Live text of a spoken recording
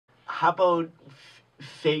how about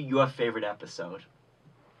your favorite episode?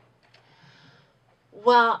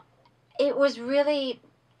 Well, it was really,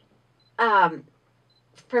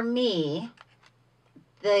 for me,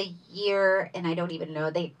 the year, and I don't even know,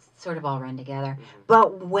 they sort of all run together,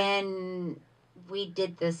 but when we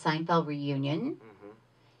did the Seinfeld reunion,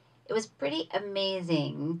 it was pretty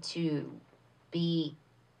amazing to be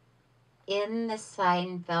in the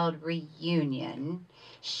Seinfeld reunion,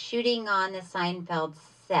 shooting on the Seinfeld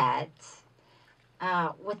set,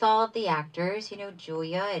 with all of the actors,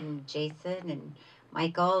 Julia and Jason and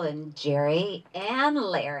Michael and Jerry and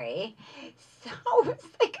Larry. So it was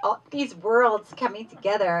like all these worlds coming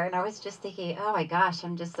together, and I was just thinking, oh my gosh,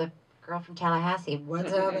 I'm just a girl from Tallahassee.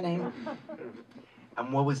 What's happening?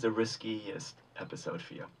 And what was the riskiest episode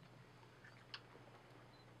for you?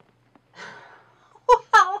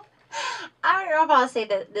 Well, I don't know if I'll say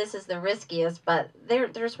that this is the riskiest, but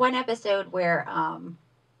there's one episode where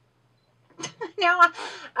now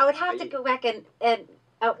I would have to go back and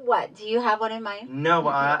what? Do you have one in mind? No,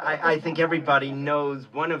 I think everybody knows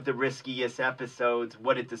one of the riskiest episodes,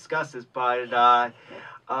 what it discusses, but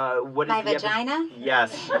what is My the vagina?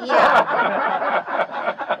 Yes. Yeah.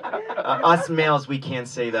 Us males, we can't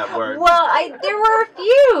say that word. Well, there were a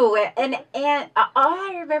few, and all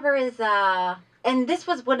I remember is and this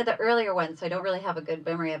was one of the earlier ones, so I don't really have a good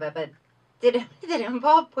memory of it. But did it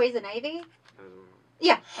involve poison ivy?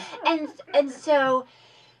 Yeah, and so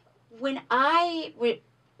when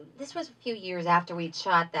this was a few years after we'd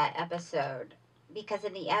shot that episode, because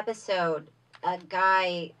in the episode, a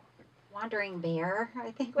guy, Wandering Bear, I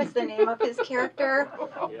think was the name of his character,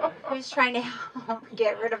 who was trying to help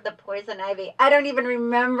get rid of the poison ivy. I don't even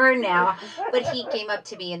remember now, but he came up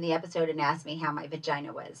to me in the episode and asked me how my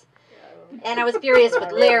vagina was. And I was furious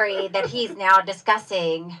with Larry that he's now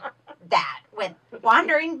discussing that with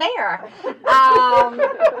Wandering Bear.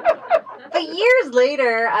 But years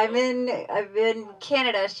later, I'm in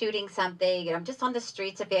Canada shooting something, and I'm just on the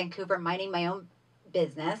streets of Vancouver minding my own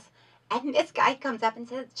business, and this guy comes up and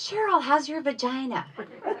says, "Cheryl, how's your vagina?"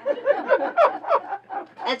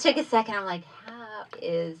 It took a second. I'm like,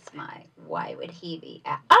 why would he be?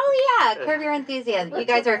 Oh yeah, Curb Your Enthusiasm. You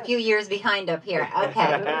guys are a few years behind up here.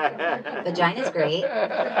 Okay. Vagina's great.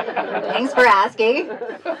 Thanks for asking.